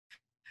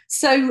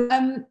So,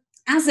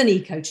 as an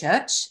eco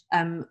church,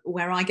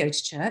 where I go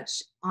to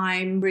church,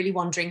 I'm really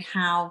wondering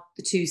how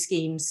the two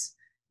schemes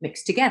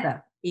mix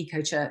together,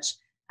 eco church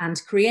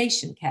and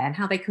creation care, and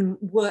how they can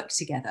work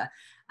together.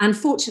 And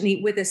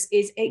fortunately, with us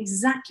is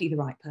exactly the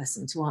right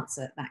person to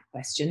answer that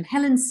question.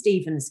 Helen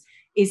Stephens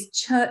is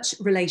Church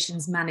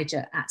Relations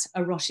Manager at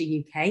A Rocha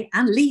UK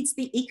and leads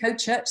the eco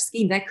church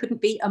scheme. There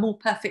couldn't be a more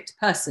perfect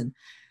person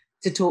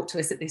to talk to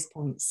us at this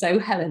point. So,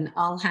 Helen,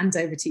 I'll hand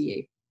over to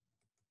you.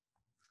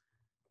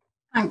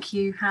 Thank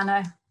you,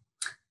 Hannah.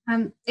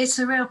 It's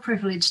a real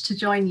privilege to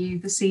join you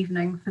this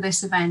evening for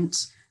this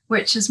event,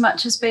 which, as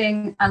much as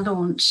being a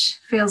launch,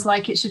 feels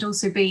like it should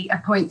also be a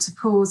point to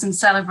pause and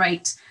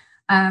celebrate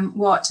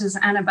what, as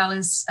Annabelle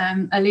has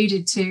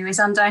alluded to, is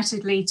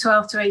undoubtedly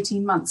 12 to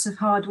 18 months of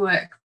hard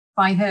work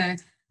by her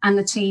and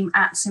the team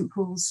at St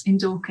Paul's in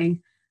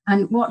Dorking.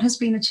 And what has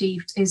been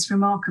achieved is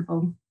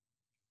remarkable.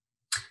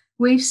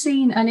 We've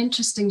seen an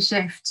interesting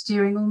shift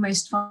during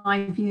almost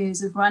 5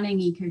 years of running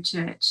Eco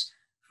Church,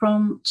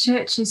 from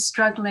churches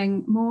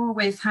struggling more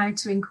with how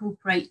to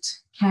incorporate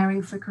caring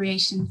for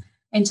creation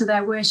into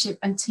their worship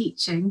and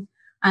teaching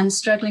and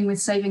struggling with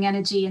saving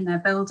energy in their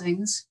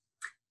buildings,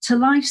 to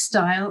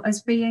lifestyle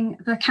as being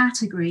the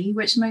category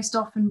which most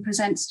often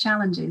presents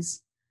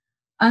challenges.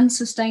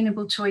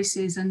 Unsustainable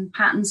choices and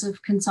patterns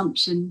of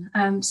consumption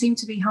seem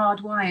to be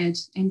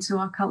hardwired into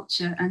our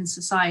culture and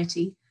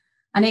society,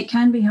 and it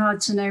can be hard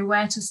to know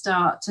where to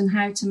start and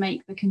how to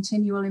make the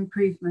continual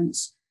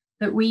improvements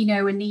that we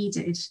know are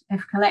needed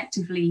if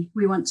collectively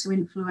we want to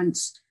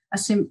influence a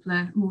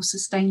simpler, more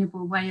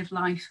sustainable way of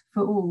life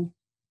for all.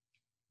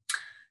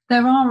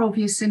 There are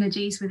obvious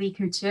synergies with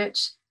Eco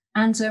Church,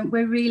 and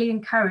we're really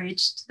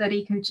encouraged that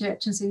Eco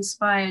Church has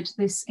inspired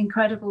this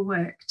incredible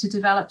work to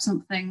develop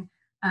something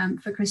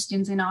for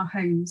Christians in our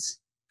homes.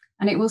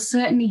 And it will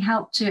certainly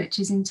help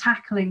churches in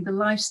tackling the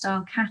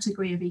lifestyle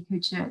category of Eco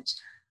Church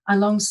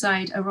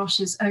alongside A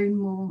Rocha's own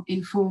more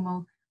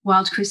informal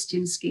Wild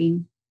Christian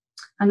scheme.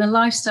 And the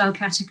lifestyle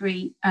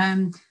category,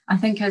 I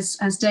think,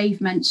 as Dave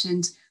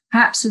mentioned,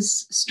 perhaps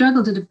has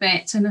struggled a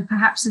bit and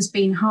perhaps has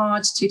been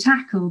hard to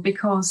tackle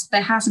because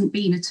there hasn't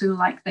been a tool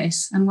like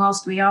this. And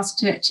whilst we ask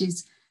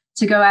churches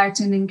to go out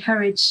and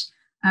encourage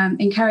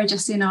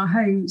us in our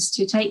homes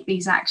to take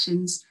these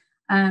actions,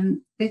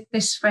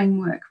 this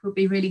framework will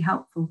be really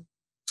helpful.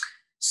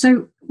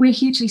 So we're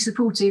hugely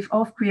supportive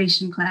of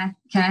creation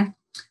care.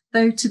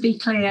 Though, to be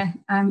clear,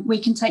 we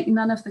can take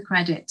none of the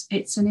credit.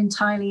 It's an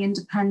entirely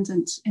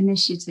independent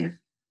initiative.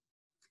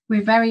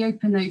 We're very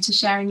open, though, to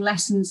sharing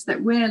lessons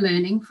that we're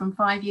learning from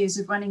 5 years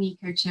of running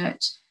Eco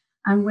Church,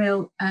 and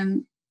we'll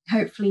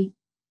hopefully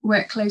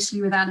work closely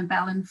with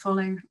Annabelle and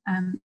follow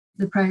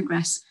the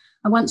progress.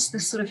 And once the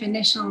sort of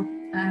initial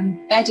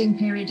bedding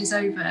period is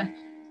over,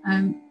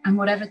 and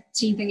whatever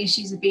teething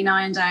issues have been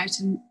ironed out,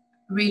 and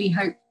really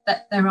hope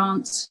that there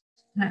aren't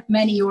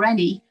many or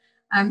any,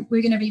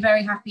 we're going to be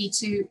very happy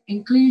to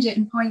include it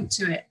and point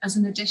to it as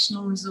an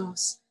additional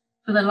resource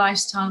for the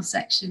lifestyle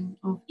section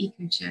of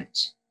Eco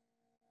Church.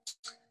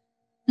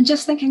 And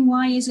just thinking,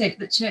 why is it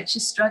that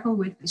churches struggle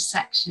with this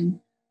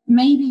section?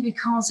 Maybe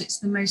because it's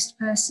the most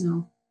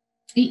personal.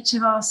 Each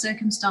of our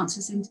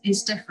circumstances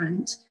is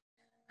different,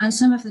 and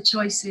some of the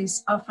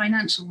choices are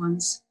financial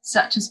ones,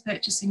 such as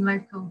purchasing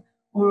local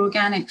or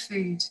organic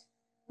food,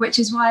 which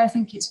is why I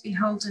think it's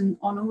beholden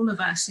on all of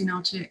us in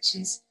our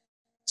churches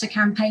to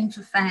campaign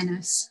for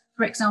fairness,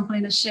 for example,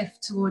 in a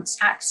shift towards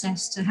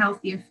access to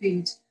healthier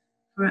food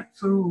for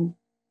all.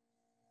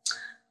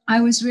 I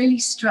was really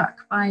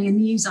struck by a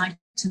news item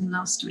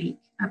last week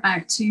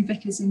about 2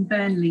 vicars in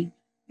Burnley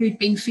who'd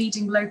been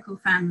feeding local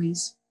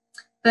families,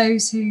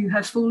 those who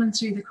have fallen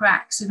through the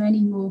cracks of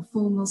any more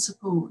formal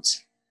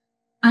support.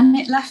 And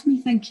it left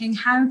me thinking,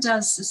 how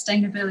does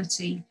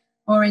sustainability,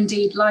 or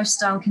indeed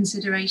lifestyle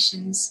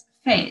considerations,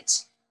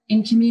 fit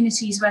in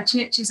communities where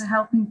churches are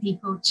helping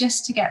people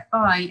just to get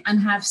by and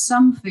have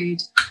some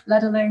food,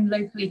 let alone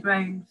locally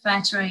grown, fair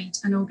trade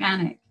and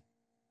organic?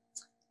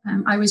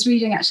 I was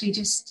reading actually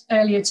just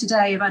earlier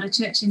today about a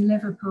church in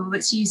Liverpool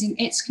that's using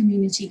its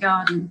community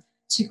garden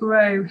to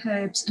grow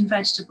herbs and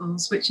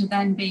vegetables, which are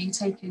then being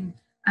taken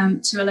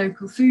to a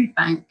local food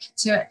bank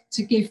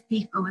to give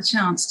people a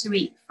chance to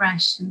eat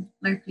fresh and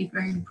locally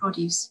grown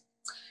produce.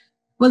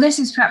 Well, this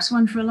is perhaps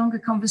one for a longer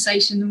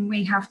conversation than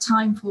we have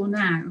time for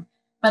now,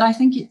 but I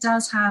think it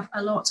does have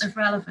a lot of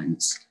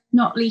relevance,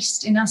 not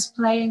least in us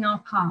playing our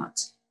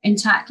part in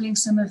tackling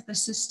some of the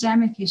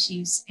systemic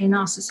issues in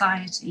our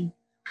society,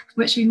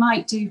 which we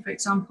might do, for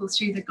example,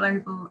 through the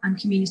global and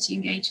community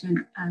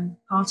engagement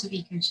part of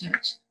Eco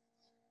Church.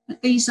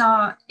 But these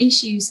are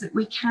issues that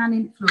we can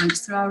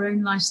influence through our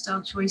own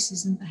lifestyle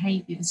choices and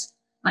behaviours,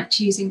 like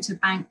choosing to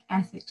bank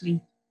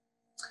ethically.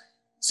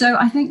 So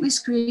I think this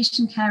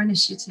creation care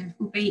initiative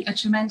will be a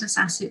tremendous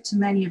asset to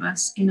many of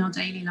us in our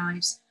daily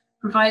lives,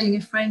 providing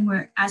a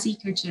framework, as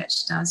Eco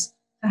Church does,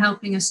 for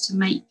helping us to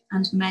make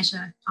and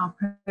measure our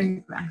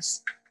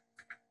progress.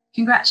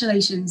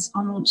 Congratulations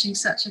on launching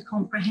such a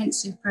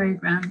comprehensive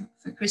programme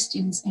for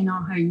Christians in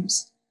our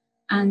homes.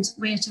 And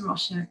we at A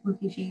Rocha will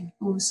give you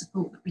all the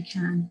support that we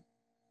can.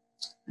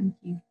 Thank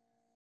you.